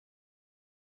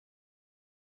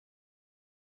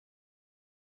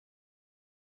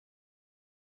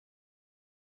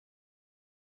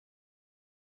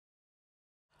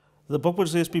The Bokpoort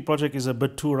CSP project is a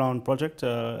bit two-round project,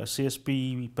 a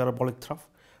CSP parabolic trough,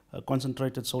 a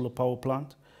concentrated solar power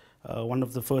plant, one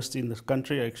of the first in this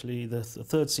country, actually the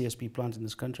third CSP plant in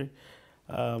this country,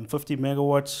 50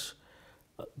 megawatts,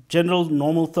 general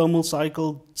normal thermal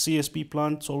cycle CSP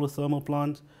plant, solar thermal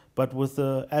plant, but with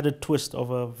the added twist of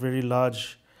a very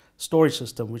large storage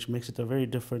system, which makes it a very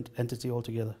different entity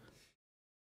altogether.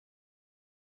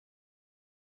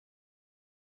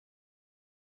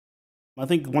 I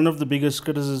think one of the biggest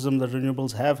criticisms that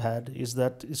renewables have had is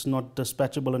that it's not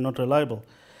dispatchable and not reliable.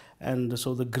 And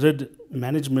so the grid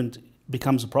management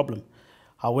becomes a problem.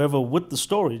 However, with the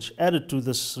storage added to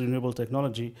this renewable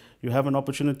technology, you have an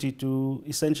opportunity to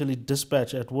essentially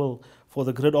dispatch at will. For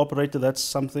the grid operator, that's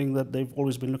something that they've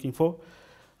always been looking for.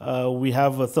 We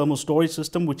have a thermal storage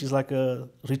system, which is like a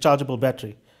rechargeable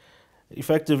battery,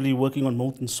 effectively working on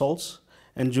molten salts.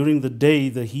 And during the day,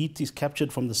 the heat is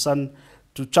captured from the sun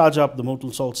to charge up the molten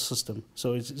salt system.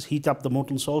 So it's heat up the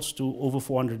molten salts to over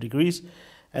 400 degrees.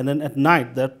 And then at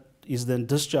night, that is then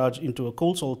discharged into a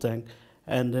cold salt tank,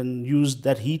 and then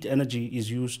that heat energy is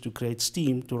used to create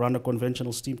steam to run a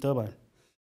conventional steam turbine.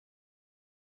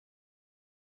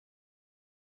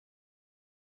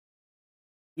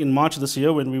 In March this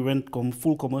year, when we went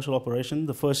full commercial operation,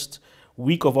 the first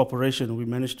week of operation, we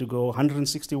managed to go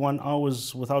 161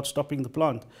 hours without stopping the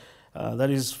plant. That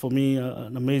is, for me,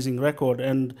 an amazing record,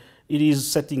 and it is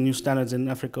setting new standards in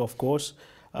Africa, of course.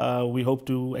 We hope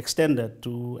to extend that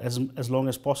to as long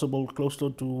as possible, close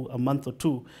to a month or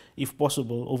two, if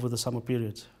possible, over the summer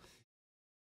periods.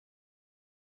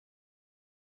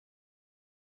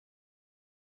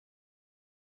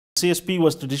 CSP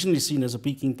was traditionally seen as a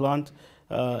peaking plant,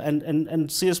 and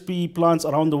CSP plants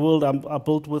around the world are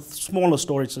built with smaller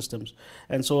storage systems,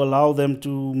 and so allow them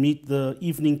to meet the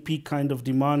evening peak kind of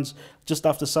demands just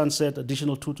after sunset,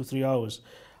 additional 2 to 3 hours.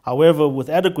 However, with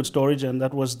adequate storage, and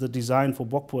that was the design for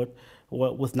Bokpoort,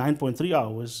 with 9.3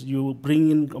 hours, you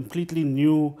bring in completely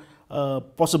new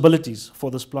possibilities for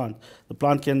this plant. The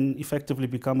plant can effectively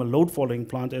become a load-following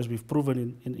plant, as we've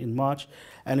proven in March,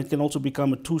 and it can also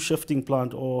become a two-shifting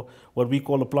plant, or what we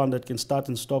call a plant that can start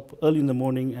and stop early in the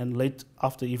morning and late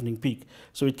after evening peak.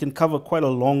 So it can cover quite a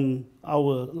long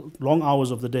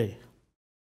hours of the day.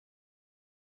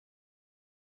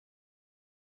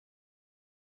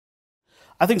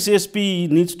 I think CSP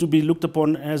needs to be looked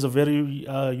upon as a very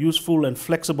useful and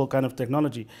flexible kind of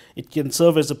technology. It can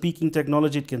serve as a peaking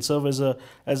technology, it can serve as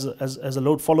a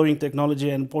load following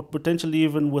technology, and potentially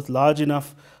even with large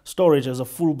enough storage as a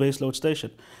full base load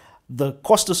station. The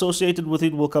cost associated with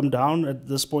it will come down at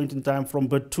this point in time. From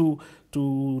bid 2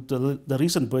 to the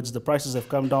recent bids, the prices have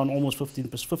come down almost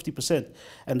 50%,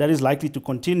 and that is likely to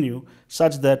continue,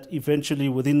 such that eventually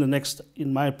within the next,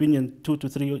 in my opinion, 2 to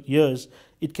 3 years,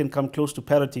 it can come close to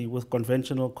parity with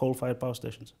conventional coal-fired power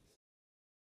stations.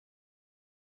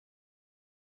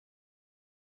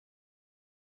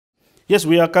 Yes,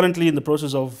 we are currently in the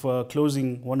process of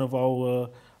closing one of our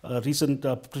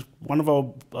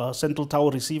central tower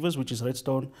receivers, which is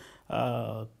Redstone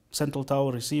Central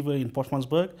Tower Receiver in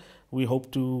Potmansburg. We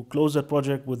hope to close that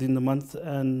project within the month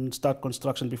and start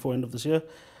construction before end of this year.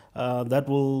 That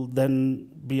will then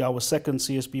be our second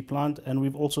CSP plant, and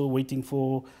we're also waiting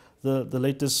for the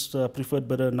latest preferred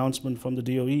bidder announcement from the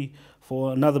DOE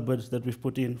for another bid that we've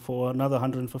put in for another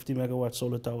 150 megawatt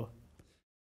solar tower.